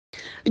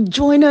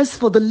Join us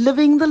for the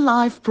Living the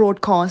Life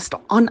broadcast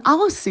on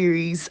our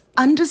series,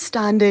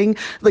 Understanding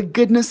the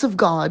Goodness of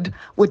God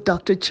with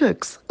Dr.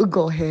 Chooks.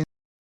 Go ahead.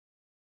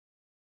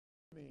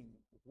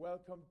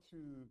 Welcome to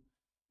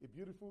a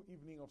beautiful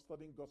evening of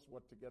studying God's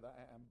Word together.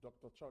 I am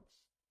Dr. Chucks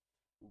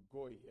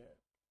Ugoy here.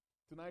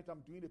 Tonight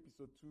I'm doing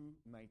episode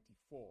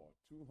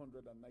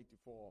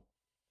 294,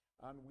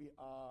 and we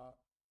are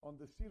on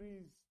the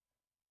series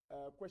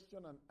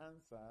Question and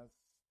Answers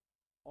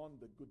on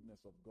the Goodness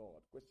of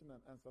God. Question and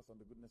Answers on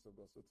the Goodness of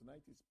God. So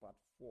tonight is part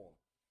 4.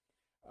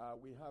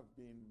 We have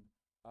been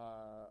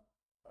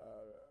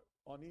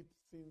on it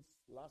since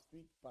last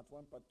week, part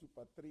 1, part 2,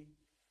 part 3,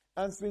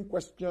 answering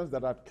questions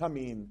that have come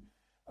in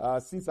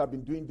since I've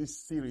been doing this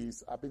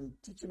series. I've been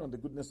teaching on the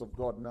goodness of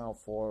God now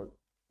for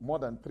more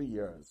than 3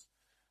 years,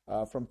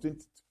 from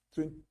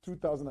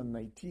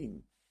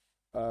 2019,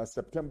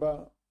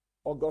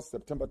 August,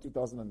 September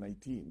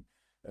 2019.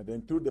 And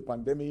then through the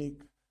pandemic,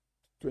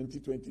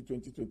 2020,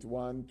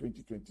 2021,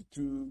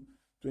 2022,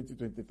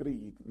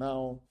 2023.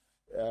 Now,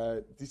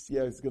 this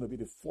year is going to be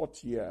the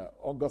 4th year.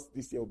 August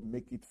this year will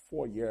make it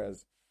 4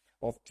 years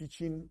of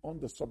teaching on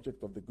the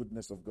subject of the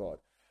goodness of God.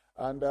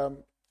 And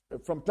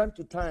from time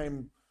to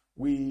time,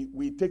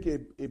 we take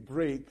a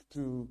break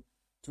to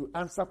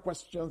answer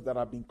questions that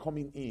have been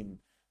coming in,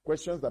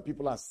 questions that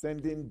people are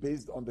sending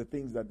based on the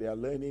things that they are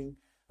learning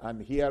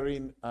and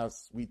hearing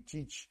as we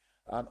teach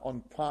and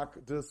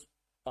unpack this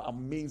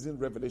amazing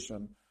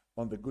revelation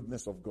on the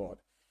goodness of God.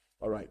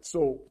 All right,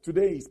 so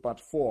today is part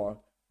 4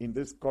 in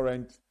this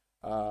current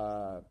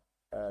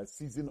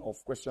season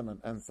of question and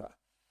answer.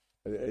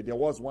 There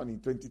was one in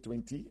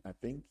 2020, I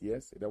think.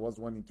 Yes, there was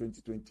one in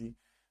 2020.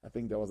 I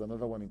think there was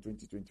another one in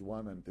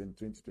 2021 and then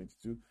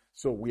 2022.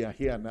 So we are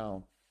here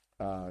now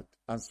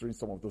answering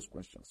some of those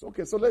questions.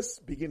 Okay, so let's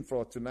begin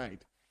for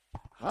tonight.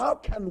 How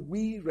can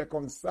we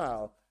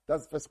reconcile,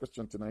 that's the first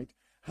question tonight,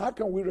 how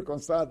can we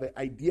reconcile the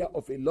idea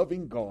of a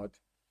loving God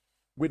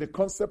with the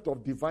concept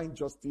of divine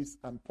justice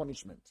and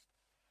punishment?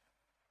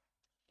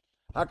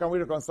 How can we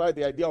reconcile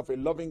the idea of a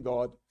loving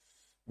God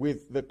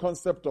with the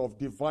concept of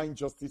divine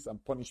justice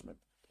and punishment?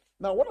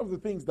 Now, one of the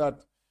things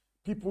that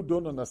people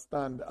don't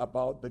understand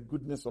about the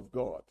goodness of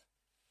God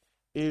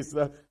is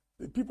that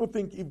people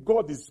think if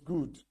God is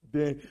good,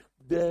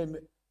 then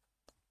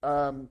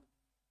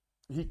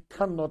he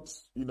cannot,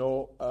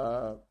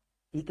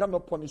 he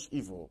cannot punish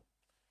evil.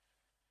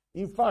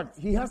 In fact,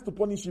 he has to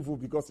punish evil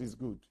because he's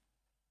good.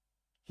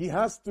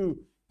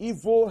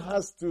 Evil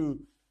has to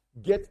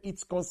get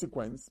its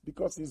consequence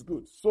because he's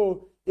good.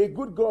 So a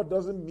good God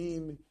doesn't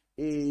mean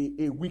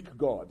a weak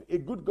God. A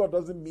good God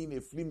doesn't mean a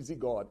flimsy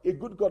God. A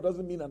good God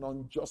doesn't mean an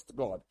unjust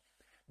God.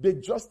 The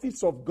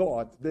justice of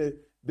God, the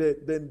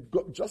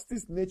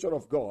justice nature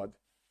of God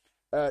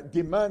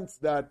demands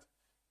that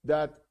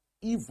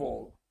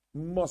evil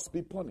must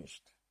be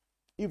punished.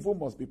 Evil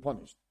must be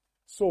punished.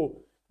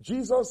 So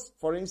Jesus,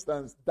 for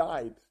instance,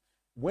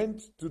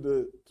 went to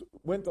the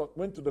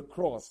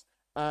cross,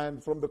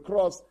 and from the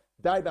cross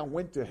died and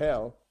went to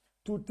hell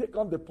to take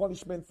on the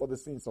punishment for the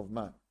sins of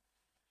man.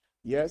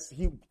 Yes,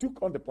 he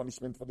took on the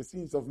punishment for the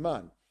sins of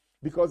man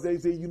because there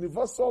is a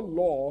universal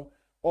law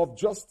of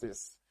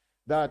justice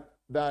that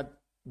the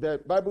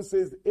Bible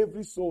says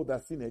every soul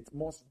that sinneth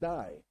must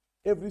die.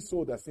 Every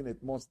soul that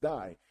sinneth must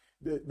die.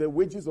 The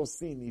wages of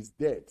sin is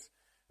death.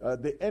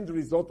 The end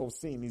result of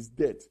sin is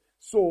death.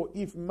 So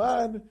if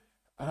man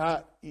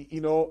has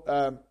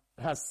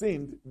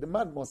sinned, the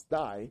man must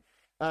die.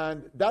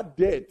 And that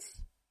death,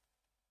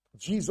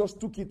 Jesus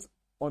took it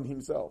on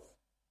himself.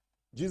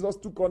 Jesus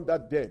took on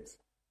that death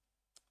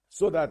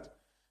so that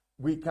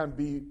we can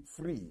be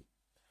free.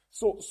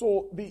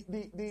 So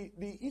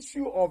the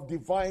issue of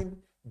divine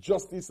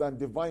justice and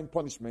divine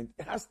punishment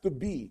has to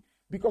be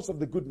because of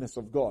the goodness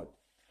of God.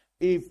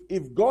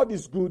 If God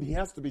is good, he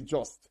has to be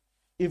just.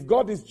 If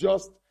God is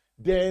just,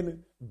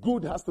 then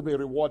good has to be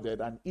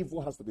rewarded and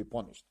evil has to be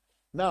punished.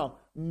 Now,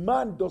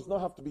 man does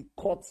not have to be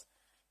caught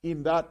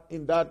in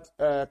that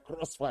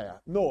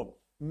crossfire. No,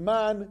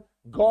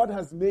 God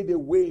has made a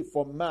way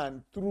for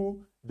man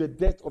through the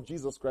death of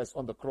Jesus Christ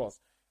on the cross.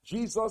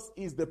 Jesus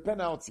is the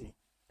penalty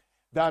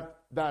that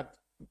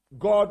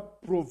God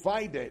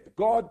provided.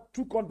 God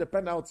took on the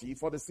penalty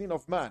for the sin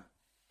of man.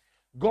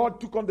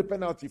 God took on the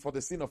penalty for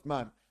the sin of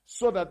man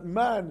so that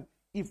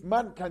if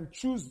man can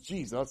choose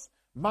Jesus,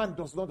 man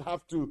does not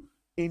have to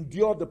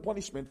endure the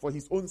punishment for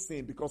his own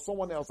sin because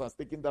someone else has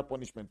taken that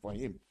punishment for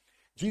him.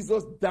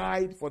 Jesus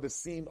died for the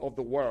sin of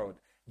the world.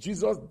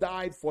 Jesus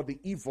died for the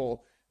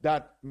evil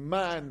that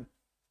man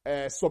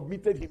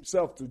submitted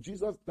himself to.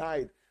 Jesus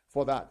died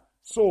for that.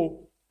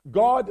 So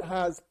God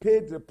has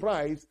paid the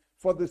price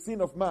for the sin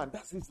of man.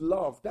 That's his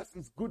love. That's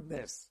his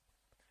goodness.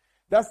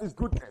 That's his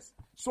goodness.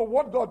 So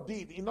what God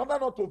did, in order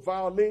not to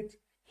violate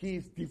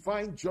his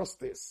divine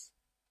justice,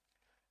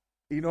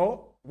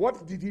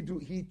 what did he do?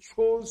 He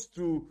chose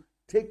to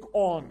take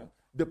on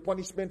the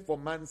punishment for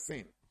man's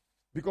sin,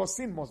 because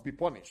sin must be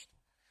punished.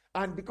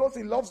 And because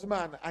he loves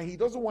man and he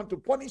doesn't want to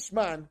punish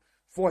man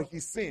for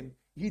his sin,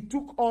 he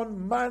took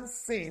on man's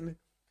sin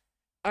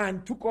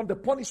and took on the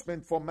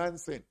punishment for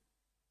man's sin.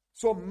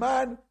 So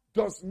man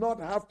does not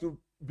have to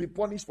be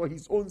punished for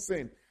his own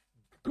sin.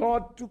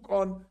 God took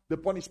on the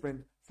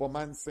punishment for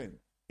man's sin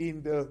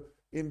in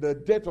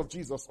the death of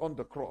Jesus on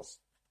the cross.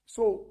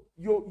 So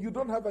you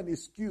don't have an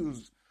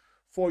excuse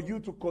for you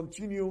to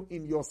continue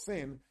in your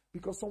sin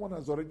because someone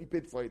has already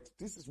paid for it.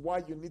 This is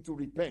why you need to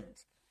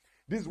repent.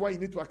 This is why you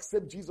need to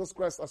accept Jesus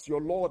Christ as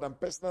your Lord and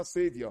personal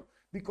Savior,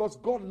 because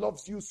God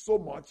loves you so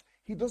much,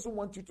 He doesn't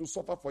want you to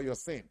suffer for your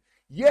sin.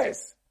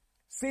 Yes,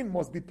 sin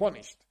must be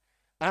punished.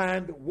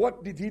 And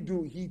what did He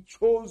do? He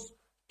chose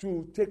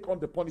to take on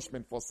the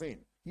punishment for sin.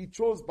 He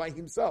chose by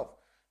Himself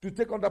to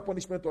take on that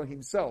punishment on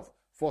Himself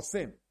for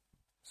sin.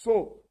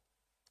 So,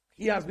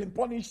 He has been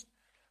punished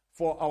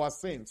for our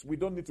sins. We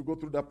don't need to go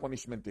through that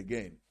punishment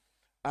again.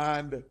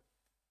 And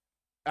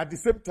at the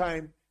same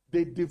time,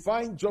 the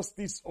divine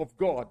justice of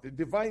God, the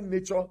divine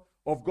nature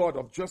of God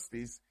of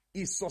justice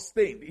is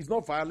sustained, is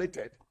not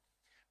violated,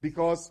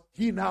 because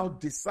He now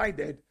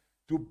decided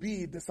to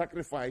be the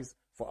sacrifice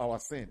for our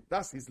sin.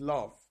 That's His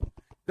love.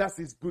 That's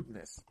His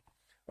goodness.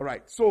 All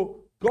right.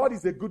 So God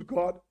is a good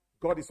God.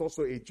 God is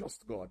also a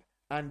just God.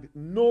 And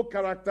no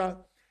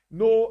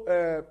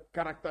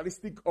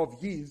characteristic of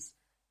His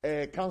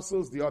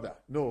cancels the other.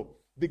 No.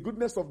 The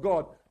goodness of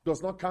God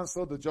does not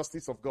cancel the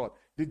justice of God.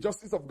 The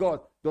justice of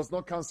God does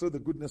not cancel the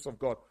goodness of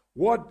God.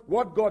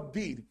 What God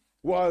did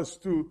was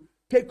to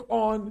take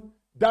on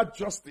that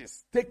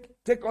justice,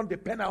 take on the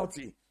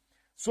penalty,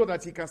 so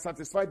that He can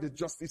satisfy the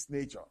justice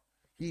nature.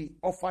 He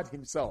offered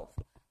Himself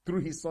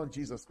through His Son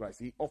Jesus Christ.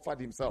 He offered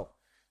Himself.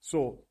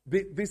 So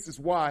this is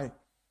why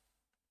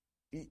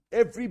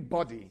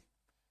everybody,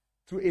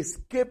 to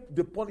escape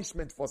the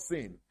punishment for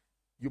sin,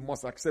 you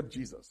must accept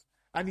Jesus.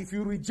 And if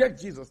you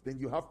reject Jesus, then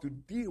you have to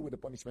deal with the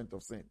punishment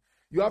of sin.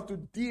 You have to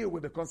deal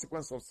with the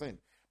consequence of sin.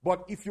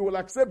 But if you will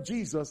accept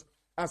Jesus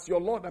as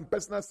your Lord and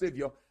personal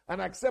Savior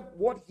and accept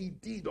what He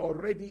did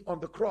already on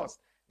the cross,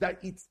 that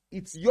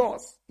it's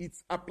yours,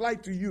 it's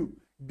applied to you,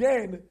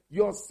 then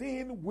your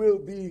sin will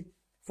be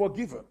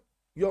forgiven.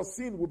 Your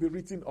sin will be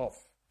written off.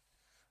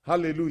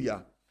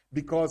 Hallelujah.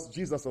 Because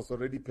Jesus has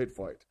already paid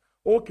for it.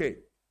 Okay.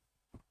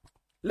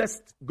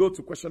 Let's go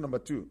to question number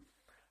 2.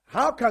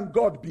 How can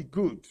God be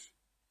good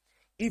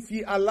if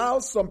He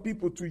allows some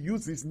people to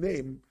use His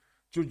name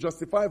to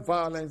justify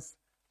violence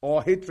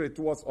or hatred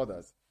towards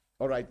others?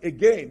 All right.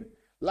 Again,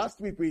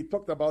 last week we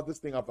talked about this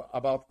thing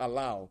about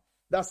allow.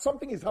 That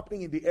something is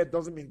happening in the earth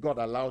doesn't mean God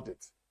allowed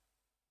it.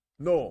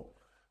 No,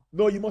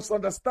 you must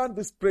understand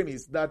this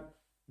premise that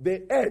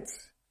the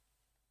earth,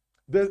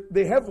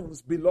 the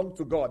heavens belong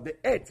to God. The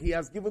earth He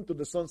has given to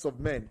the sons of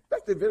men.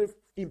 That's a very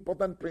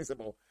important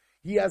principle.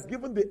 He has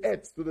given the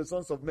earth to the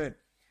sons of men.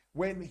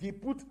 When He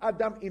put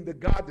Adam in the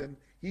garden,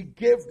 He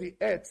gave the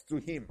earth to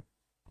him.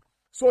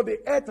 So the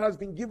earth has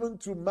been given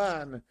to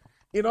man.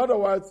 In other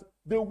words,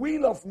 the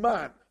will of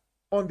man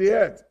on the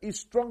earth is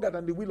stronger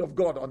than the will of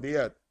God on the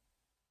earth.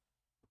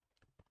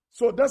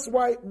 So that's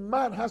why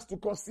man has to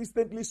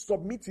consistently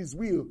submit his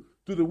will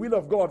to the will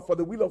of God for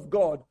the will of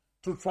God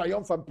to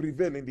triumph and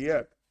prevail in the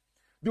earth.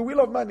 The will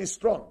of man is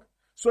strong.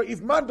 So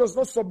if man does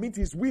not submit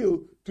his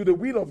will to the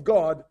will of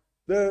God,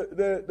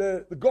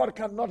 the God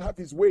cannot have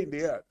His way in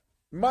the earth.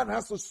 Man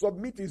has to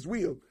submit his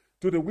will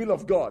to the will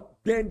of God.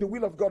 Then the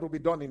will of God will be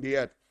done in the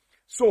earth.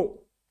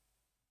 So,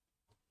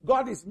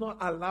 God is not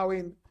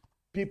allowing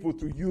people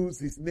to use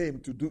His name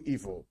to do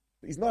evil.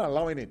 He's not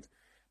allowing it.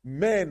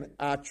 Men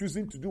are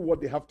choosing to do what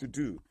they have to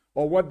do,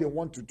 or what they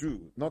want to do,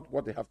 not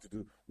what they have to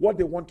do. What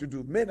they want to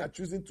do. Men are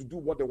choosing to do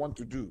what they want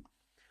to do.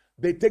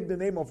 They take the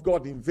name of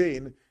God in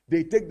vain.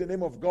 They take the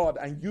name of God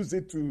and use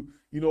it to,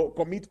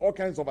 commit all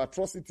kinds of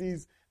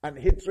atrocities and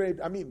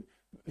hatred. I mean,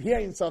 here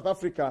in South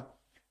Africa,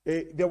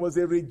 there was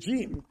a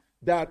regime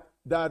that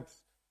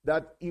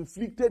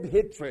inflicted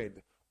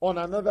hatred on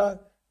another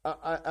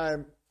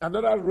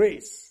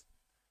race,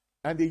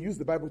 and they used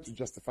the Bible to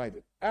justify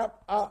it.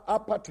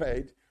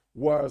 Apartheid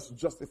was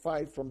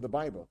justified from the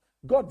Bible.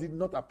 God did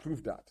not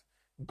approve that.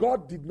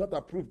 God did not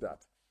approve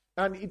that,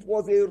 and it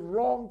was a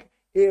wrong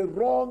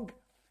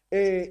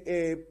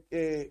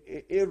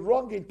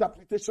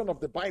interpretation of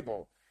the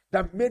Bible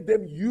that made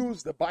them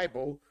use the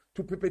Bible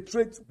to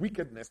perpetrate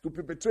wickedness, to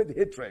perpetrate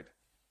hatred.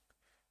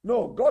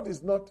 No, God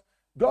is,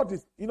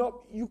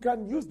 you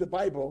can use the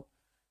Bible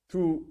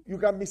you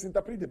can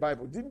misinterpret the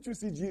Bible. Didn't you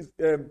see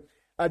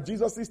at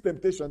Jesus'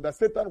 temptation that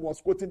Satan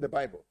was quoting the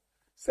Bible?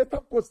 Satan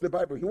quotes the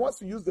Bible. He wants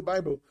to use the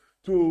Bible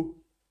to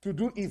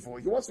do evil.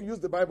 He wants to use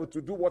the Bible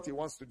to do what he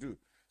wants to do.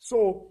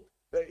 So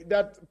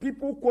that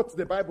people quote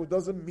the Bible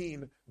doesn't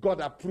mean God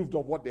approved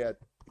of what their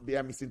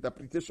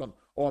misinterpretation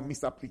or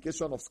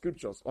misapplication of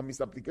scriptures or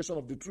misapplication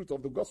of the truth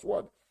of the God's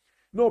word.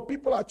 No,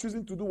 people are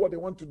choosing to do what they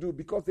want to do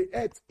because the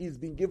earth is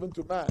being given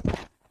to man.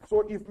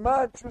 So if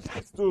man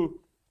chooses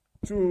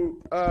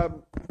to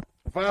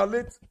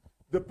violate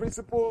the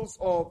principles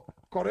of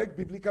correct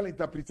biblical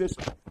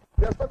interpretation,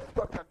 there's nothing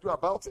God can do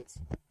about it.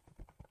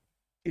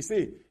 You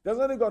see, there's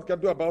nothing God can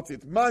do about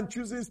it. Man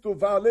chooses to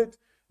violate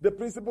the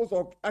principles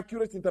of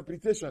accurate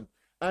interpretation,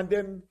 and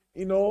then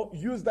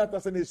use that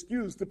as an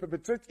excuse to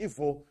perpetrate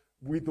evil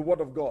with the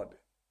word of God.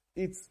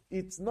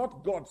 It's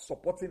not God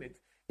supporting it.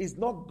 It's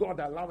not God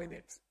allowing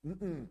it.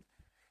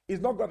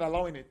 It's not God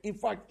allowing it. In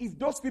fact, if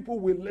those people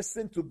will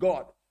listen to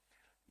God,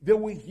 they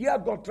will hear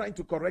God trying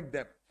to correct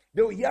them.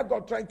 They will hear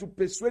God trying to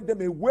persuade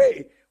them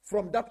away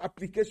from that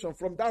application,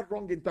 from that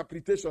wrong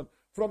interpretation,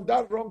 from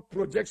that wrong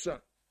projection.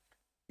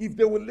 If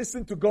they will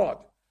listen to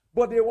God.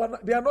 But they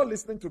are not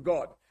listening to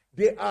God.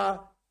 They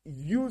are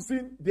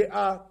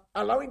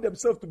allowing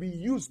themselves to be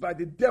used by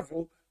the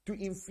devil to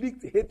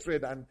inflict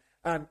hatred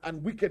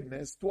and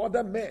wickedness to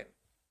other men.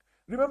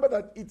 Remember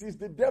that it is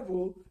the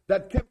devil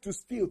that came to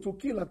steal, to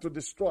kill, and to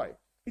destroy.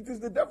 It is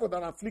the devil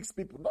that afflicts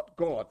people, not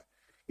God.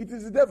 It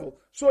is the devil.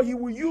 So he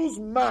will use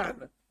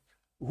man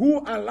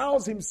who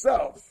allows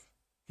himself.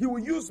 He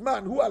will use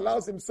man who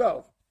allows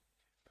himself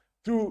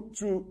to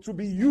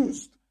be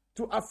used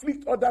to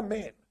afflict other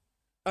men.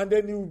 And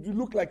then you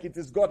look like it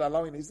is God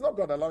allowing it. It's not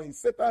God allowing it.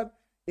 It's Satan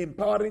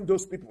empowering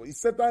those people.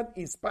 It's Satan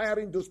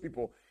inspiring those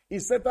people.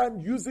 It's Satan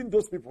using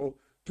those people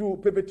to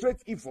perpetrate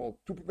evil,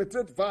 to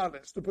perpetrate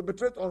violence, to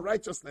perpetrate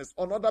unrighteousness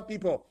on other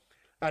people.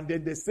 And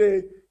then they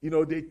say,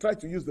 they try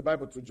to use the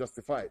Bible to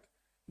justify it.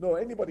 No,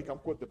 anybody can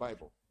quote the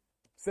Bible.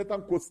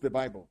 Satan quotes the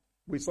Bible.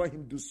 We saw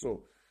him do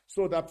so.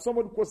 So that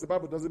someone quotes the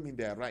Bible doesn't mean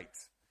they are right.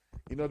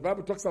 The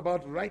Bible talks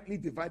about rightly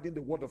dividing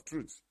the word of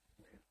truth.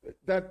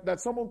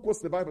 That someone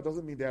quotes the Bible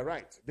doesn't mean they're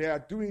right. They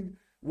are doing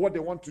what they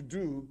want to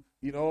do,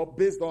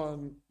 based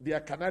on their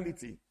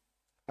carnality.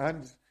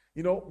 And,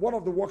 one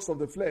of the works of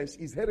the flesh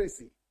is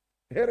heresy.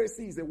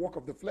 Heresy is a work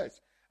of the flesh.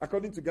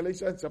 According to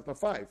Galatians chapter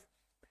 5,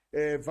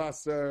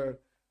 verse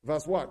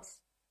what?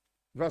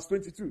 Verse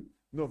 22.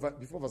 No,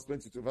 before verse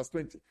 22, verse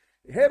 20.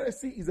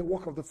 Heresy is a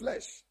work of the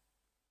flesh.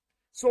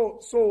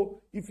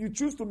 So if you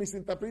choose to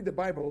misinterpret the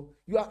Bible,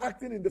 you are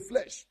acting in the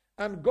flesh.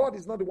 And God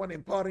is not the one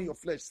empowering your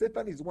flesh.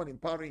 Satan is the one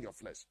empowering your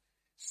flesh.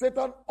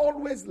 Satan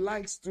always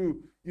likes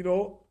to,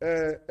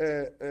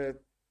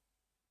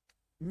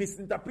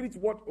 misinterpret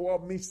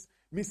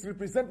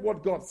misrepresent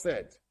what God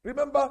said.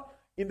 Remember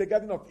in the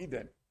Garden of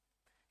Eden,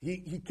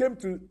 he came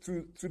to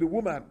the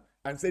woman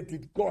and said,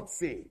 did God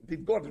say?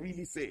 Did God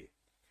really say?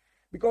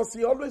 Because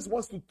he always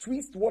wants to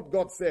twist what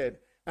God said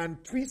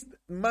and twist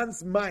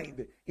man's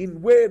mind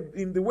in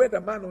the way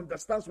that man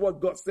understands what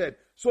God said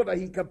so that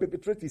he can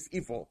perpetrate his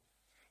evil.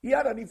 He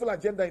had an evil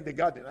agenda in the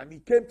garden and he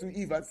came to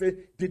Eve and said,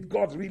 did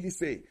God really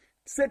say?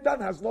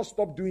 Satan has not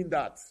stopped doing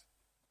that.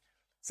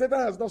 Satan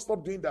has not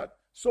stopped doing that.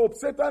 So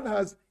Satan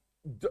has,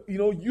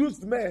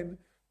 used men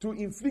to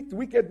inflict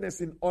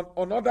wickedness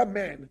on other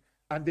men,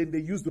 and then they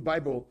use the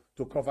Bible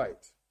to cover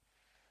it.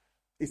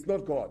 It's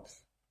not God.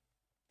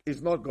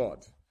 It's not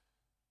God.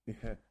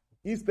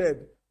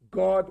 Instead,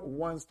 God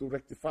wants to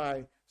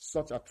rectify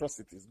such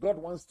atrocities. God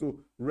wants to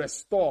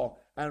restore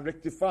and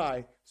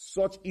rectify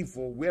such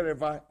evil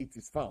wherever it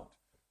is found.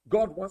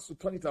 God wants to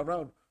turn it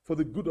around for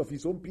the good of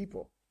his own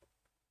people.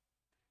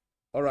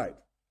 All right.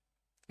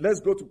 Let's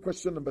go to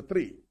question number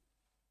 3.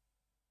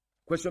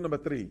 Question number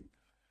 3.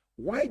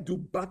 Why do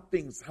bad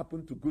things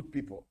happen to good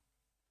people?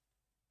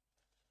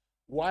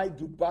 Why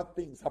do bad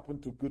things happen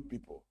to good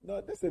people?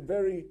 Now, that's a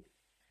very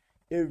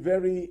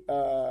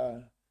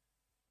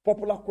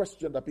popular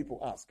question that people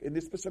ask, and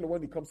especially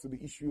when it comes to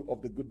the issue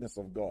of the goodness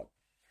of God.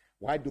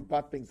 Why do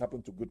bad things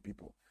happen to good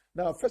people?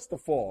 Now, first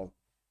of all,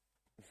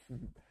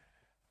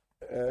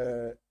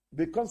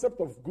 the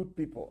concept of good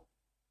people,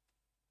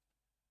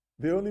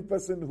 the only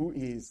person who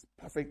is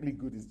perfectly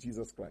good is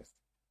Jesus Christ.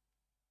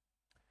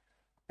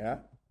 Yeah?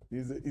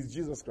 Is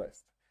Jesus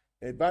Christ.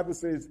 The Bible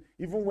says,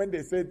 even when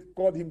they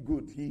called him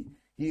good, he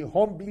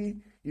humbly,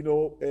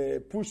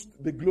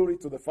 pushed the glory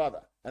to the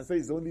Father and said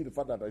it's only the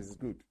Father that is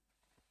good.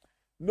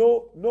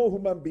 No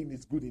human being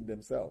is good in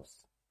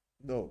themselves.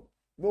 No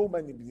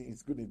human being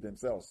is good in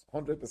themselves.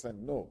 100%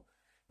 no.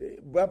 The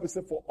Bible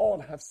says, for all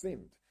have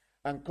sinned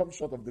and come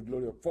short of the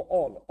glory of, for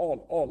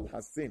all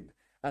has sinned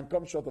and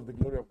come short of the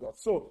glory of God.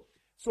 So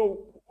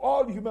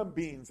all human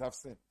beings have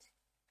sinned.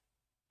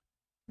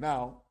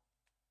 Now,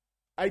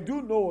 I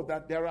do know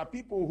that there are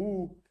people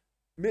who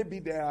maybe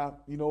they are,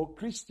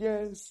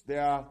 Christians, they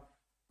are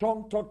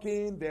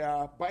tongue-talking, they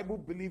are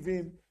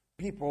Bible-believing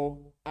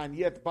people, and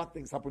yet bad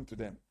things happen to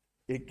them.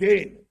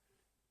 Again,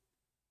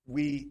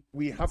 we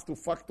have to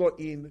factor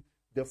in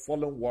the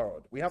fallen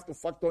world. We have to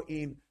factor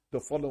in the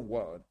fallen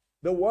world.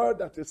 The world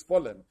that is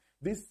fallen,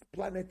 this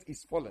planet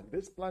is fallen.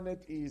 This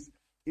planet is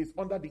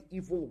under the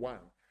evil one.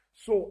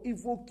 So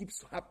evil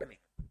keeps happening.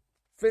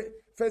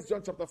 First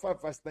John chapter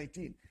 5 verse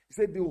 19. He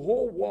said the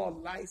whole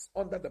world lies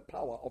under the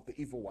power of the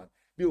evil one.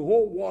 The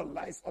whole world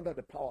lies under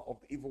the power of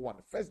the evil one.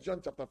 First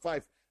John chapter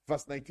 5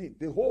 verse 19.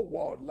 The whole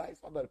world lies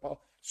under the power.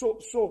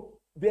 So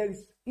there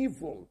is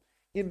evil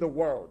in the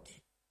world.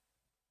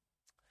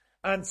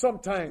 And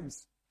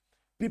sometimes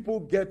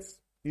people get,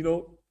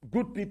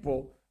 good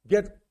people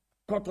get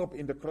caught up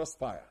in the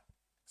crossfire.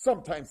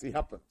 Sometimes it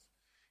happens.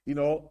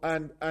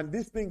 And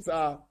these things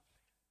are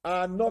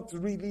not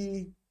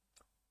really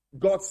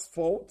God's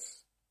fault.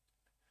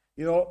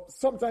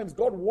 Sometimes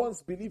God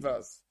wants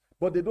believers,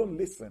 but they don't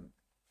listen.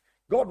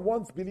 God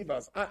wants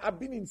believers. I've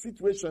been in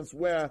situations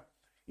where,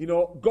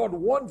 God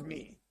warned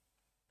me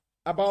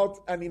about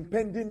an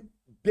impending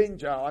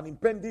danger, an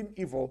impending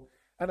evil,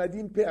 and I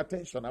didn't pay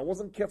attention. I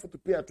wasn't careful to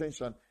pay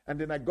attention, and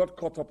then I got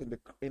caught up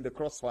in the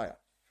crossfire.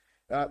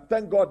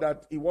 Thank God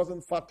that it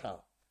wasn't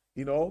fatal.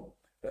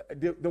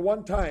 The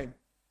one time,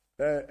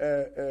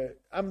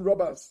 armed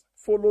robbers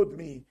followed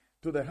me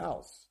to the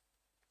house.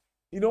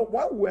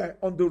 While we're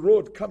on the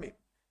road coming,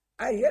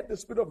 I heard the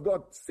Spirit of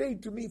God say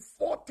to me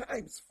 4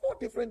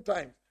 different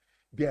times,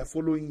 they are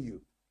following you.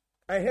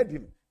 I heard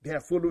him, they are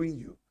following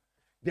you.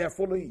 They are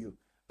following you.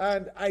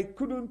 And I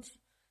couldn't,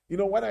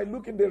 when I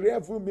look in the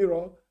rear view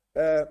mirror,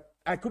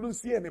 I couldn't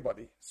see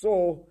anybody.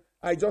 So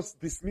I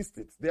just dismissed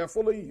it. They are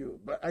following you,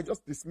 but I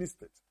just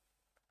dismissed it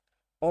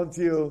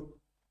until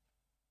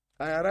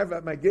I arrived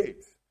at my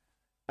gate.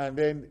 And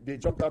then they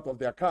jumped out of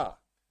their car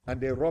and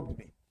they robbed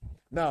me.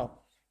 Now,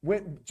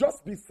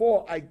 just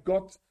before I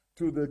got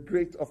to the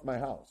gate of my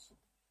house,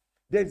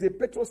 there's a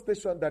petrol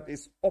station that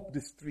is up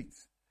the street.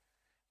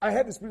 I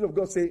heard the Spirit of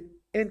God say,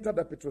 enter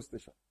the petrol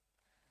station.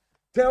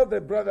 Tell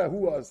the brother who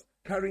was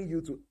carrying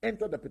you to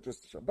enter the petrol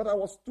station. But I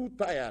was too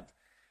tired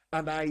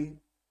and I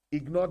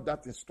ignored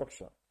that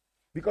instruction.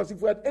 Because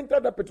if we had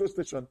entered the petrol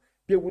station,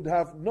 they would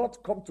have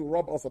not come to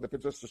rob us at the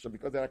petrol station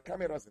because there are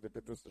cameras in the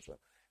petrol station.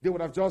 They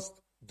would have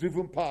just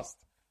driven past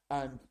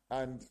and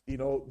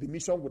the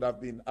mission would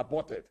have been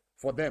aborted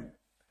for them.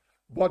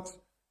 But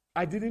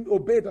I didn't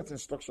obey that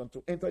instruction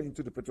to enter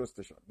into the petrol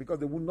station because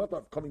they would not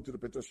have come into the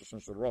petrol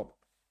station to rob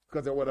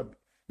because there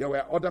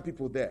were other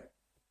people there.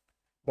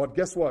 But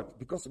guess what?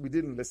 Because we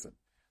didn't listen.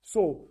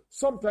 So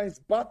sometimes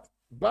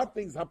bad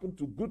things happen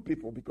to good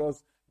people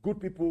because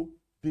good people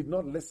did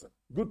not listen.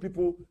 Good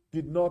people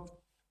did not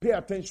pay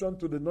attention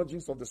to the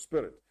nudgings of the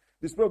Spirit.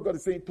 The Spirit of God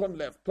is saying, turn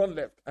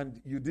left, and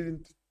you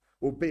didn't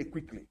obey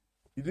quickly.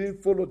 You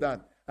didn't follow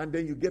that, and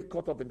then you get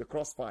caught up in the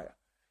crossfire.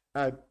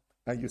 And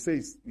you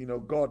say,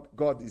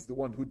 God is the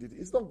one who did it.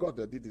 It's not God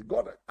that did it.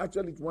 God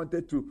actually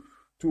wanted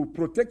to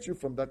protect you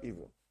from that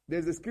evil.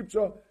 There's a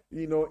scripture,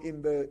 in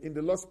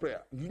the Lord's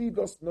Prayer. Lead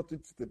us not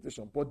into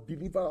temptation, but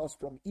deliver us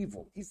from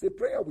evil. It's a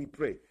prayer we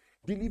pray.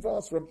 Deliver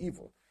us from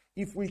evil.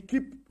 If we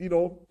keep,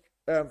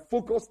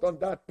 focused on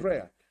that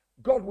prayer,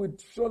 God will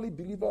surely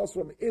deliver us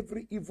from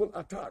every evil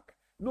attack.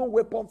 No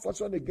weapon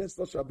fashioned against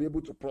us shall be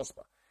able to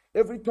prosper.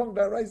 Every tongue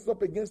that rises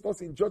up against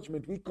us in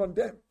judgment, we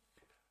condemn.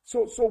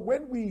 So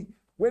when we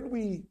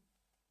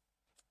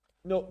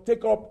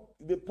take up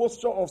the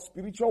posture of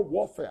spiritual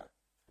warfare,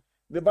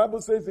 the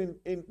Bible says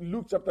in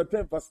Luke chapter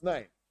 10, verse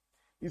 9,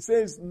 it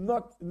says,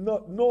 no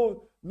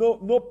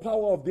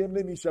power of the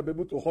enemy shall be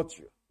able to hurt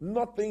you.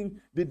 Nothing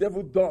the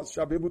devil does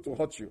shall be able to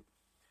hurt you.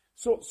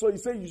 So he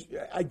says,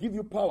 I give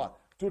you power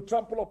to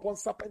trample upon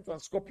serpents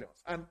and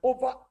scorpions and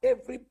over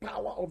every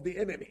power of the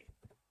enemy.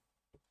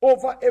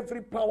 Over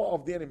every power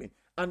of the enemy.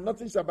 And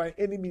nothing shall by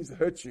enemies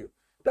hurt you.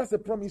 That's a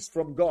promise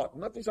from God.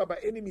 Nothing shall by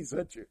enemies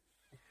hurt you.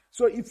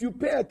 So if you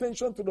pay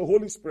attention to the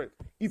Holy Spirit,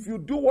 if you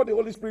do what the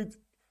Holy Spirit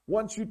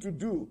wants you to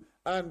do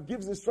and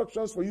gives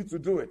instructions for you to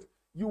do it,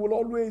 you will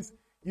always,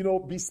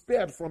 be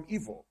spared from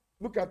evil.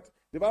 Look at,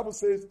 the Bible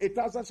says,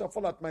 1,000 shall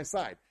fall at my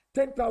side,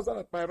 10,000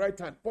 at my right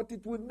hand, but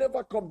it will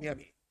never come near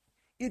me.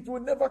 It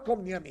will never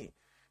come near me.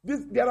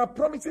 There are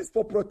promises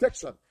for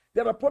protection.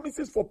 There are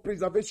promises for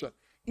preservation.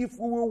 If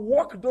we will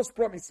walk those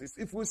promises,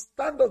 if we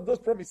stand on those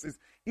promises,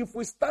 if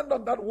we stand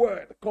on that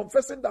word,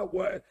 confessing that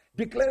word,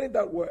 declaring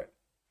that word,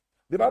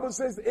 the Bible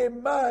says, a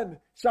man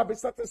shall be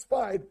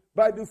satisfied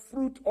by the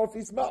fruit of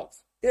his mouth.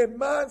 A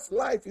man's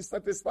life is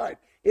satisfied.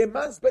 A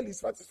man's belly is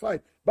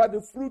satisfied by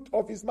the fruit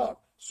of his mouth.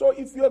 So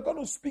if you are going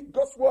to speak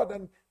God's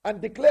word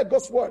and declare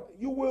God's word,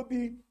 you will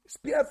be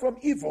spared from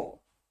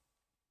evil.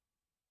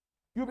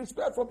 You'll be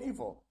spared from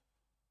evil.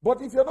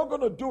 But if you're not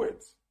going to do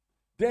it,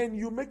 then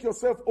you make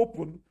yourself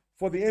open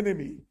for the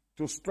enemy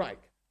to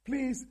strike.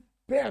 Please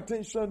pay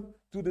attention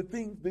to the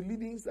things, the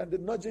leadings and the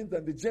nudgings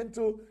and the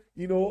gentle,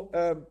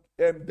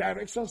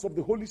 directions of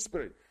the Holy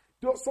Spirit.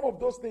 Some of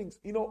those things,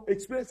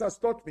 experience has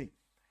taught me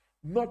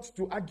not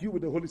to argue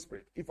with the Holy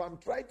Spirit. If I'm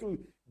trying to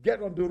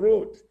get on the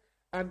road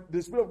and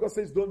the Spirit of God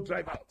says, don't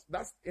drive out,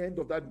 that's the end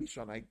of that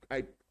mission.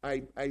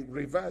 I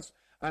reverse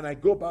and I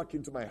go back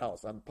into my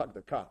house and park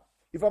the car.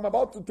 If I'm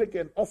about to take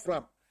an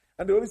off-ramp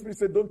and the Holy Spirit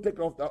said, don't take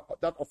off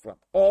that off-ramp,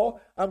 or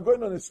I'm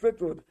going on a straight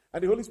road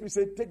and the Holy Spirit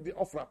said, take the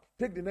off-ramp,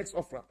 take the next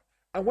off-ramp.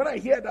 And when I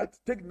hear that,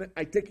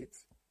 I take it.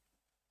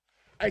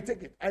 I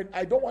take it.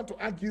 I don't want to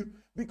argue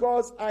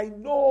because I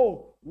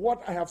know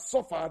what I have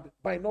suffered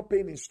by not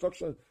paying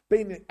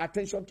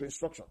attention to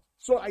instruction.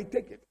 So I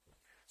take it.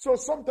 So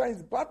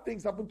sometimes bad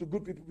things happen to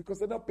good people because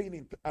they're not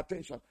paying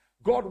attention.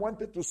 God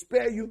wanted to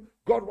spare you.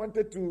 God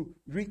wanted to,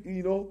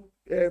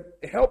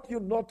 help you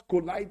not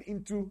collide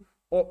into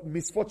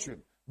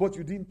misfortune, but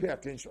you didn't pay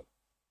attention.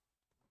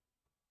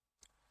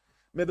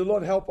 May the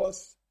Lord help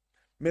us.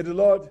 May the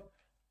Lord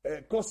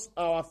cause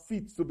our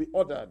feet to be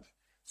ordered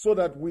so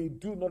that we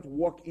do not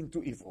walk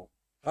into evil.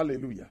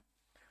 Hallelujah.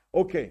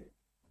 Okay,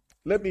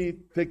 let me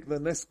take the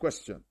next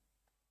question.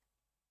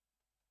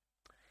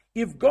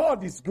 If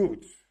God is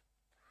good,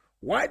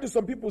 Why do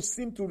some people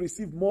seem to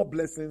receive more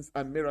blessings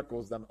and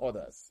miracles than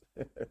others?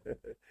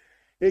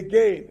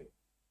 Again,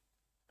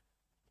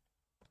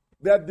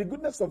 that the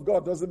goodness of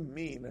God doesn't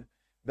mean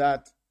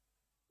that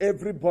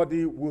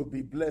everybody will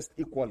be blessed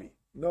equally.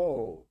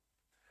 No.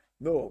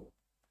 The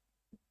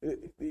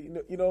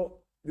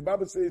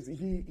Bible says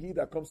he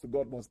that comes to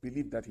God must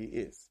believe that he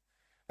is,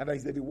 and that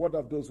he's the reward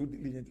of those who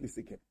diligently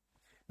seek him.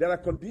 There are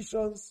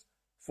conditions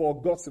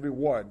for God's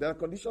reward. There are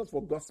conditions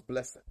for God's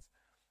blessings.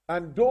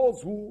 And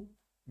those who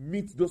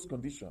meet those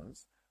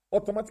conditions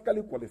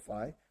automatically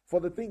qualify for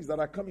the things that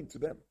are coming to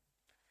them.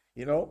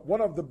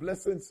 One of the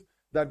blessings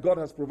that God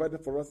has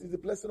provided for us is the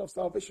blessing of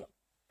salvation.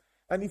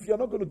 And if you're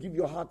not going to give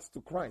your heart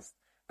to Christ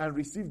and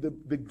receive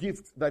the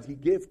gift that he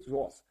gave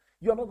to us,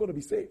 you're not going to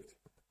be saved.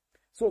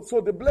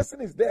 So the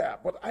blessing is there,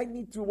 but I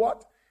need to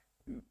what?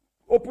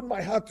 Open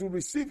my heart to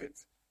receive it.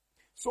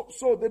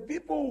 So the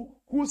people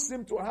who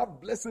seem to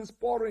have blessings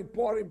pouring,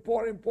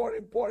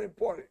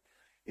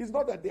 it's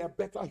not that they are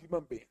better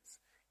human beings.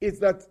 It's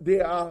that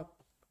they are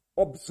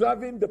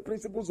observing the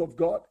principles of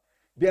God.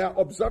 They are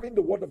observing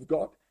the word of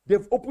God.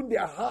 They've opened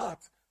their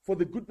heart for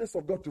the goodness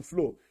of God to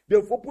flow.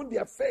 They've opened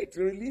their faith,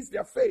 to release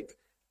their faith,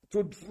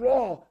 to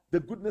draw the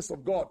goodness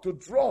of God, to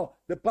draw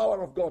the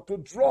power of God, to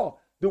draw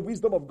the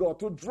wisdom of God,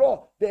 to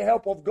draw the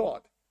help of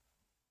God.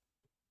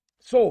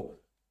 So,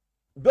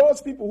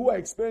 those people who are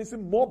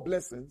experiencing more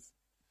blessings,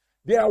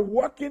 they are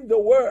working the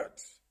word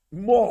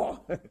more.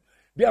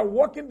 They are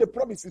working the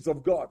promises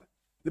of God.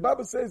 The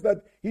Bible says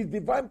that his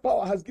divine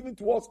power has given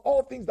to us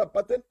all things that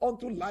pertain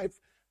unto life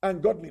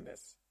and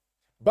godliness.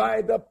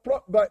 By the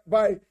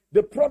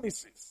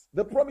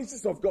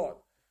promises of God,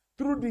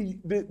 through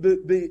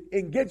the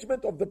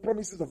engagement of the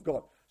promises of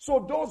God.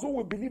 So those who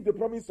will believe the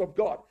promise of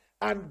God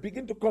and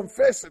begin to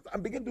confess it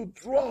and begin to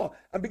draw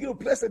and begin to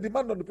place a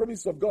demand on the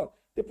promises of God,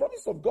 the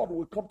promise of God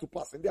will come to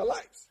pass in their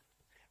lives.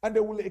 And they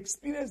will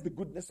experience the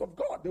goodness of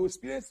God. They will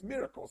experience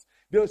miracles.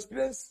 They will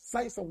experience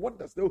signs and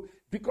wonders.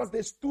 Because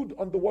they stood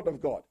on the word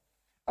of God.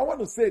 I want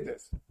to say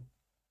this.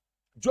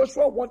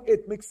 Joshua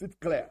 1:8 makes it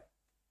clear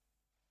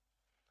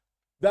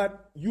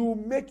that you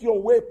make your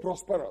way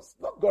prosperous.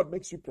 Not God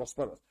makes you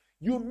prosperous.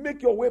 You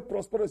make your way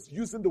prosperous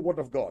using the word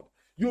of God.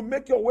 You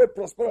make your way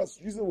prosperous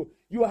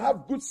you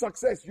have good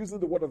success using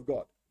the word of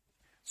God.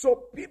 So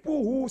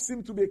people who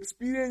seem to be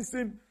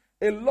experiencing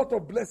a lot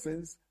of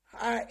blessings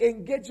are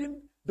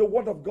engaging the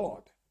word of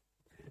God.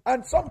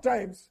 And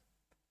sometimes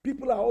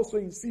people are also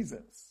in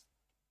seasons.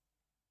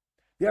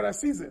 There are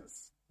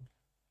seasons.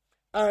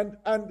 And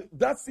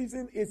that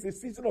season is a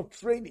season of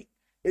training,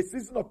 a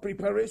season of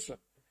preparation.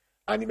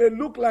 And it may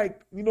look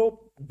like,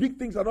 big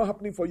things are not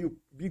happening for you.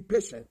 Be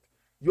patient.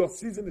 Your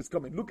season is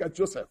coming. Look at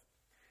Joseph.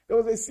 There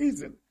was a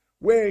season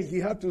where he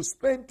had to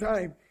spend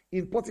time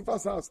in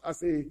Potiphar's house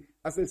as a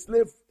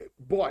slave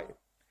boy.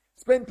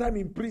 Spend time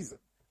in prison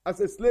as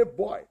a slave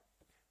boy.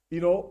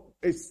 A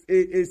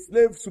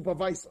slave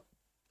supervisor.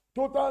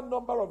 Total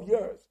number of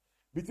years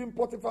between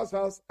Potiphar's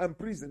house and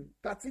prison,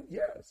 13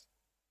 years.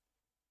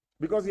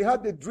 Because he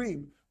had the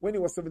dream when he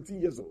was 17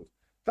 years old.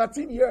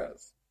 13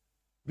 years.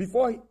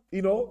 Before, he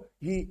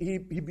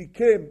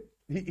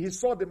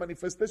saw the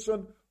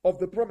manifestation of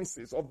the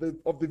promises, of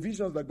the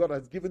visions that God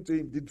has given to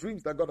him, the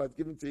dreams that God has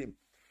given to him.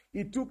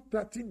 It took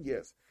 13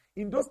 years.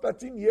 In those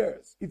 13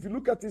 years, if you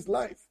look at his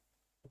life,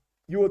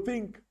 you will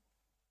think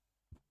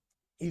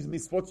he's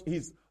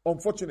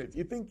unfortunate.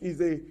 You think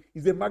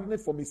he's a magnet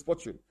for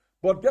misfortune.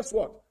 But guess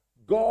what?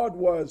 God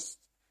was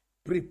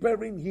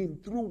preparing him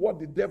through what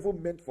the devil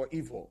meant for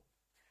evil.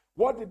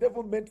 What the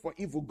devil meant for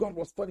evil, God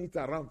was turning it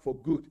around for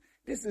good.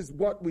 This is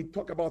what we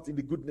talk about in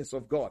the goodness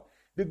of God.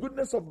 The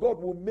goodness of God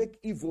will make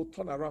evil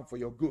turn around for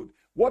your good.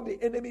 What the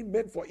enemy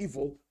meant for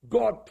evil,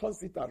 God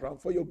turns it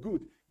around for your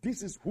good.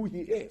 This is who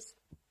he is.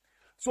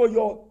 So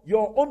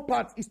your own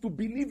part is to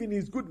believe in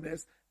his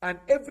goodness, and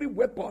every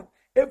weapon,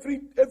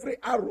 every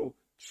arrow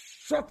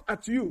shot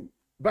at you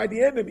by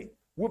the enemy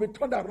will be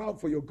turned around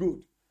for your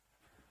good.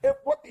 If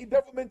what the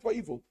devil meant for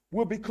evil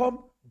will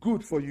become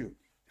good for you.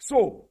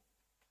 So,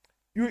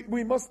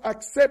 we must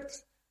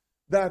accept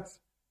that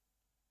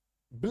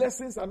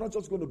blessings are not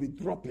just going to be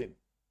dropping.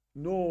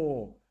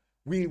 No,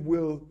 we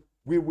will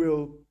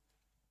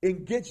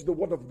engage the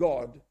word of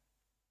God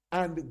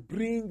and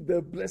bring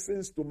the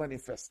blessings to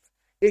manifest.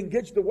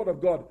 Engage the word of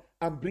God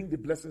and bring the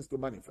blessings to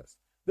manifest.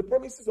 The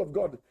promises of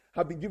God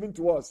have been given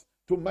to us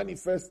to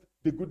manifest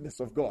the goodness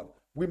of God.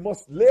 We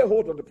must lay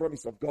hold on the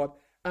promise of God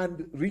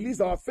and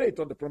release our faith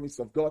on the promise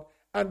of God,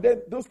 and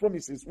then those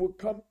promises will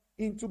come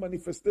into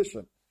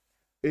manifestation.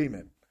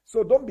 Amen.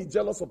 So don't be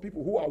jealous of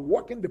people who are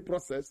working the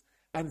process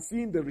and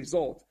seeing the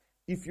result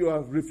if you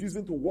are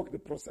refusing to work the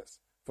process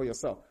for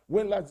yourself.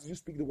 When last did you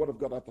speak the word of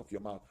God out of your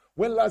mouth?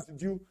 When last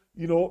did you,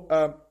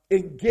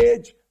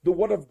 engage the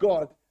word of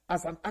God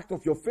as an act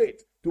of your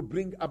faith to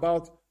bring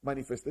about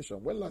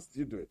manifestation? When last did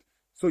you do it?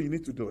 So you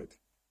need to do it.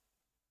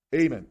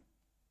 Amen.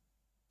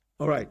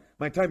 All right.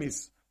 My time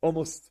is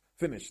almost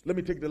finished. Let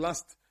me take the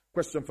last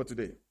question for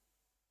today.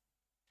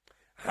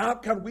 How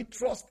can we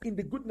trust in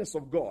the goodness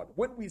of God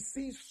when we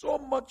see so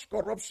much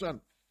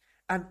corruption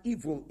and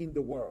evil in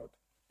the world.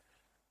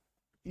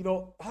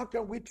 How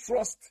can we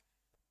trust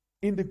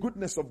in the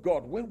goodness of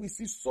God when we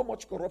see so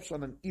much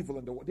corruption and evil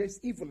in the world? There's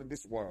evil in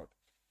this world.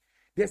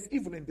 There's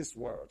evil in this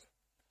world.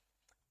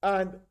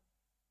 And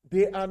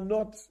they are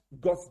not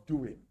God's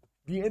doing.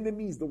 The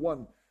enemy is the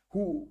one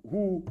who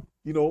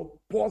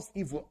pours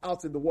evil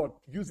out in the world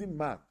using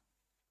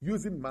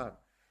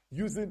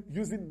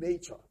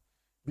nature.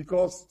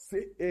 Because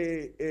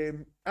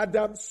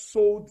Adam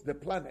sold the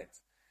planet.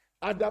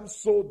 Adam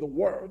sold the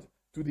world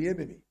to the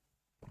enemy.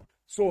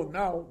 So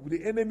now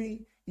the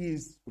enemy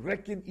is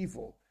wreaking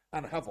evil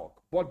and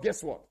havoc. But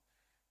guess what?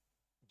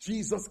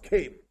 Jesus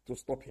came to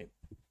stop him.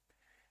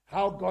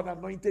 How God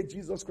anointed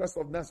Jesus Christ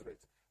of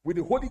Nazareth with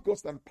the Holy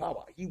Ghost and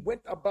power. He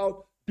went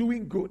about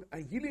doing good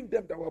and healing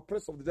them that were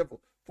oppressed of the devil,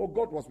 for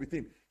God was with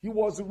him. He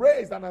was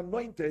raised and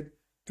anointed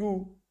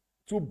to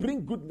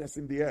bring goodness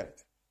in the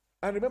earth.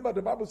 And remember,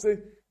 the Bible says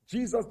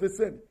Jesus the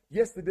same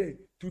yesterday,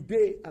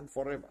 today, and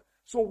forever.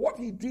 So what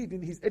he did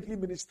in his earthly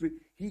ministry,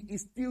 he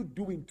is still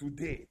doing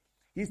today.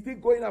 He's still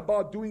going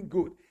about doing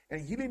good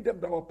and healing them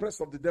that were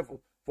oppressed of the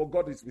devil, for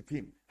God is with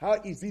him. How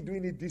is he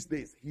doing it these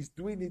days? He's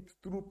doing it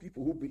through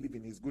people who believe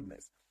in his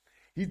goodness.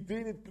 He's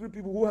doing it through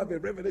people who have a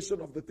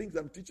revelation of the things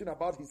I'm teaching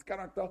about his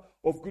character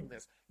of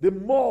goodness. The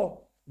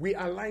more we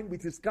align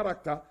with his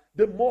character,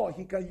 the more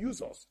he can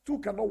use us. Two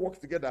cannot work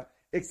together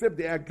except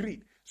they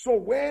agree. So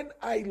when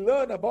I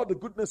learn about the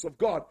goodness of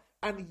God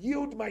and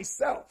yield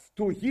myself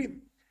to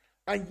him,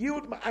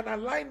 and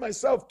align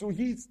myself to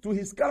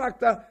his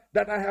character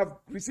that I have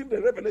received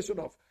a revelation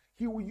of,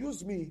 he will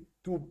use me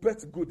to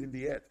birth good in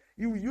the earth.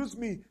 He will use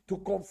me to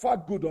confer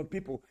good on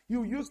people. He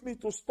will use me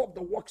to stop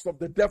the works of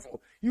the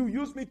devil. He will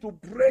use me to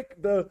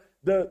break the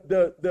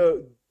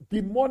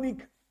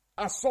demonic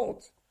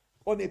assault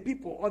on a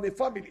people, on a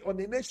family, on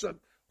a nation,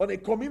 on a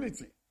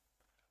community,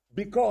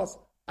 because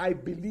I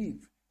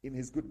believe in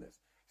his goodness.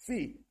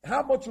 See,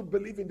 how much you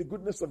believe in the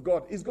goodness of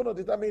God is going to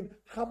determine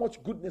how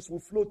much goodness will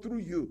flow through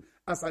you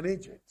as an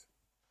agent.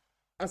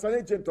 As an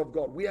agent of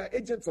God. We are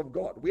agents of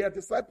God. We are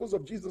disciples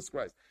of Jesus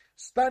Christ,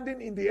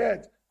 standing in the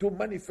earth to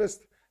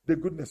manifest the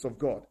goodness of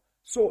God.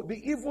 So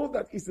the evil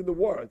that is in the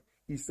world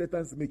is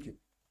Satan's making.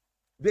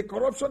 The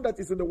corruption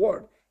that is in the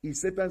world is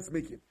Satan's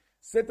making.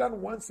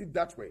 Satan wants it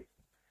that way.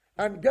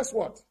 And guess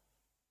what?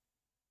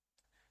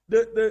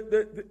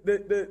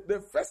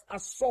 The first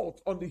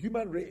assault on the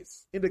human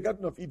race in the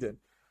Garden of Eden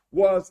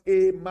was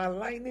a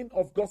maligning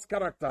of God's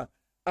character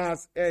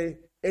as a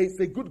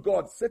good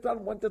God.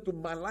 Satan wanted to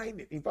malign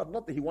it. In fact,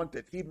 not that he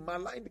wanted. He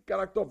maligned the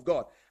character of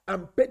God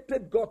and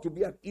painted God to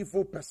be an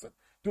evil person.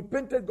 To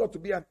painted God to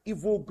be an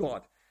evil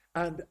God.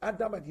 And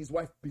Adam and his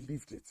wife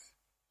believed it.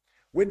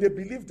 When they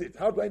believed it,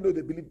 how do I know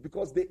they believed?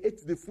 Because they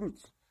ate the fruit.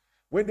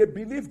 When they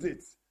believed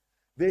it,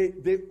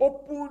 they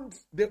opened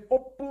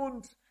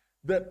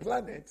the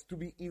planet to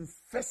be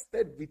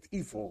infested with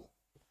evil.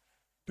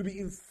 To be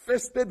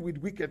infested with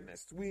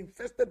wickedness, to be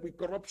infested with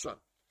corruption.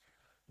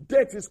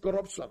 Death is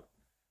corruption.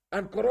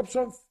 And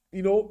corruption,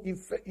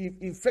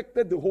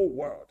 infected the whole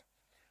world.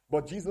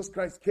 But Jesus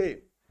Christ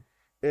came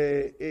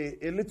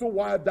a little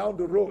while down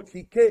the road.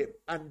 He came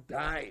and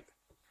died.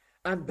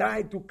 And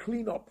died to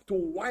clean up, to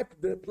wipe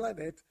the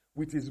planet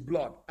with his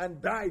blood.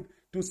 And died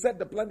to set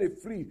the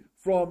planet free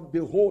from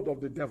the hold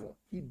of the devil.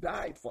 He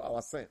died for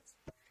our sins.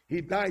 He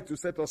died to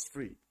set us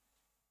free.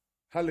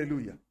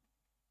 Hallelujah.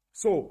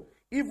 So,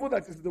 evil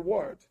that is the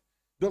word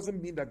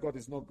doesn't mean that God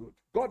is not good.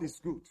 God is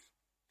good.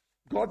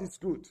 God is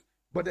good.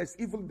 But there's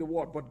evil in the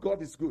world, but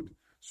God is good.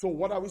 So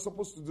what are we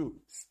supposed to do?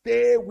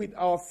 Stay with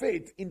our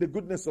faith in the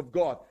goodness of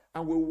God,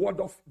 and we'll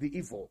ward off the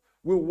evil.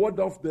 We'll ward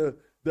off the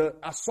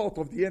assault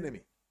of the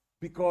enemy,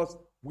 because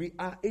we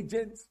are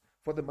agents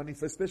for the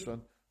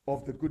manifestation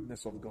of the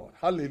goodness of God.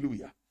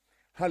 Hallelujah.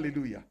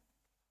 Hallelujah.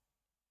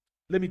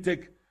 Let me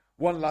take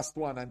one last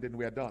one and then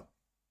we are done.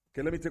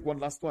 Okay, let me take one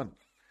last one.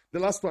 The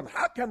last one.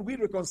 How can we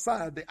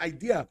reconcile the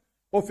idea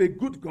of a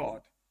good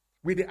God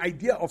with the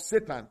idea of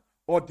Satan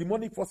or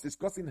demonic forces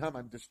causing harm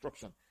and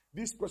destruction?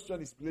 This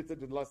question is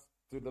related to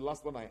the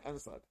last one I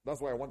answered.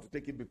 That's why I want to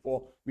take it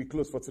before we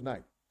close for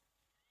tonight.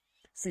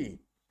 See,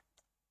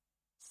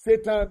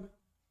 Satan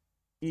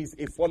is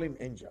a fallen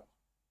angel.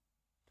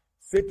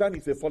 Satan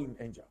is a fallen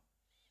angel.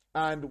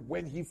 And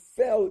when he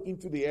fell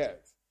into the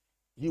earth,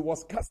 he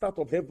was cast out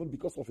of heaven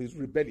because of his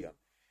rebellion.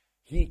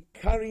 He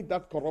carried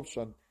that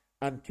corruption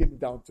and came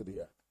down to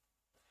the earth.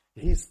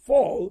 His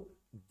fall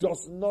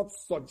does not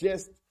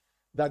suggest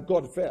that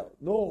God fell.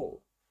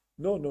 No.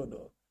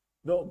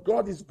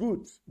 God is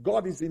good.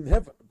 God is in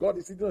heaven. God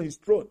is sitting on his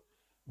throne.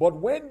 But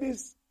when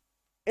this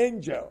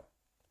angel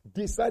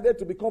decided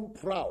to become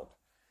proud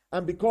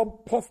and become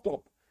puffed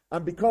up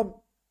and become,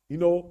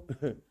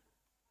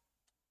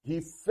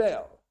 he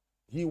fell.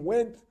 He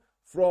went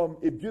from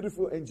a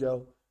beautiful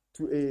angel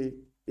to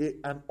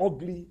an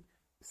ugly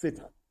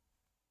Satan.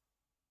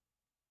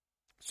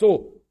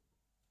 So,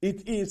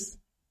 it is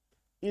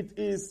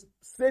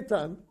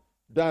Satan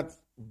that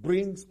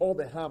brings all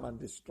the harm and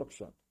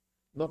destruction,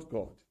 not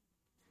God.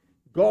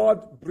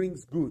 God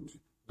brings good.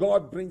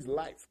 God brings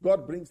life.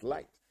 God brings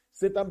light.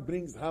 Satan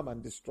brings harm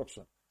and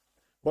destruction.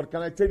 But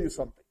can I tell you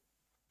something?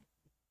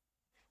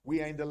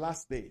 We are in the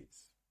last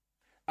days.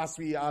 As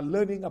we are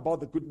learning about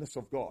the goodness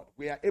of God,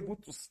 we are able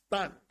to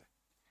stand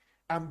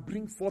and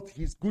bring forth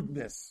his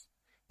goodness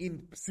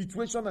in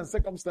situations and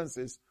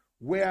circumstances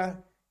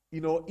where,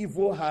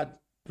 evil had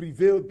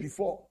prevailed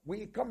before.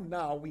 We come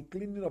now, we're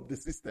cleaning up the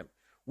system.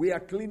 We are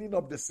cleaning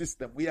up the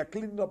system. We are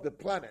cleaning up the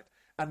planet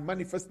and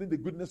manifesting the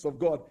goodness of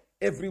God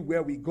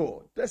everywhere we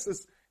go. This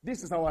is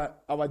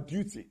our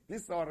duty.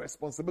 This is our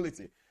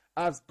responsibility.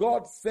 As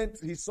God sent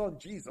his son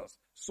Jesus,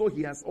 so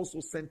he has also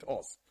sent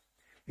us.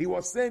 He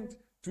was sent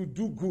to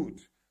do good,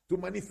 to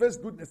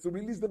manifest goodness, to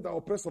release them that are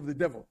oppressed of the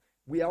devil.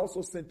 We are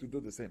also sent to do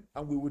the same,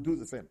 and we will do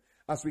the same.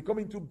 As we come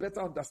into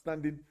better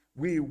understanding,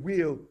 we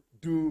will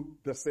do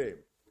the same.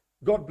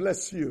 God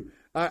bless you.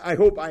 I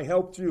hope I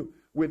helped you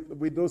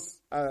with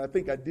those. I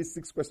think I did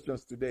 6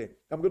 questions today.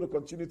 I'm going to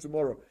continue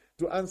tomorrow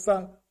to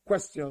answer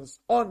questions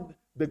on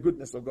the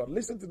goodness of God.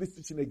 Listen to this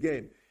teaching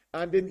again.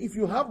 And then if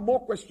you have more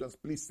questions,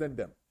 please send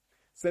them.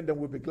 Send them.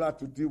 We'll be glad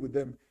to deal with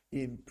them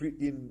in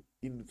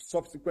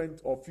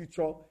subsequent or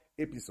future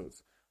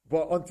episodes.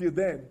 But until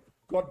then,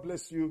 God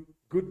bless you.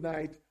 Good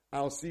night.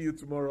 I'll see you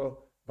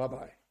tomorrow.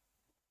 Bye-bye.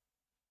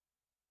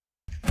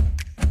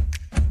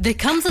 There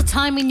comes a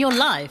time in your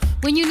life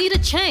when you need a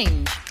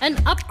change,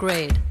 an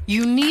upgrade.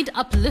 You need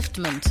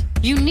upliftment.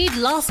 You need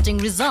lasting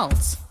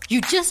results. You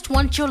just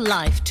want your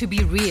life to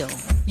be real.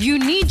 You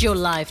need your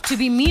life to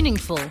be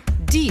meaningful,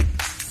 deep,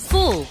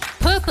 full,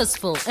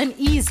 purposeful, and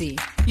easy.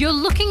 You're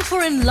looking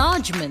for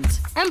enlargement,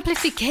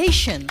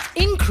 amplification,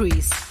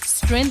 increase,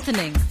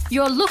 strengthening.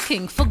 You're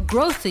looking for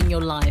growth in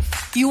your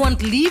life. You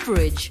want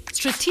leverage,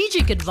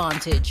 strategic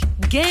advantage,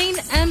 gain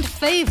and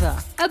favor,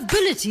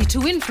 ability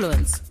to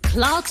influence,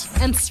 clout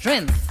and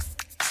strength.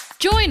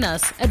 Join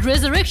us at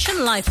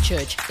Resurrection Life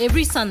Church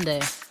every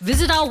Sunday.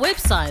 Visit our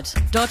website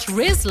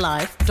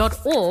 .reslife.org.za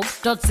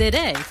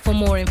for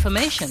more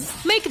information.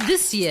 Make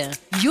this year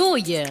your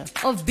year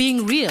of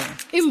being real.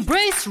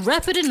 Embrace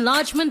rapid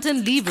enlargement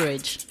and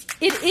leverage.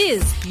 It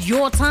is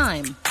your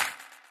time.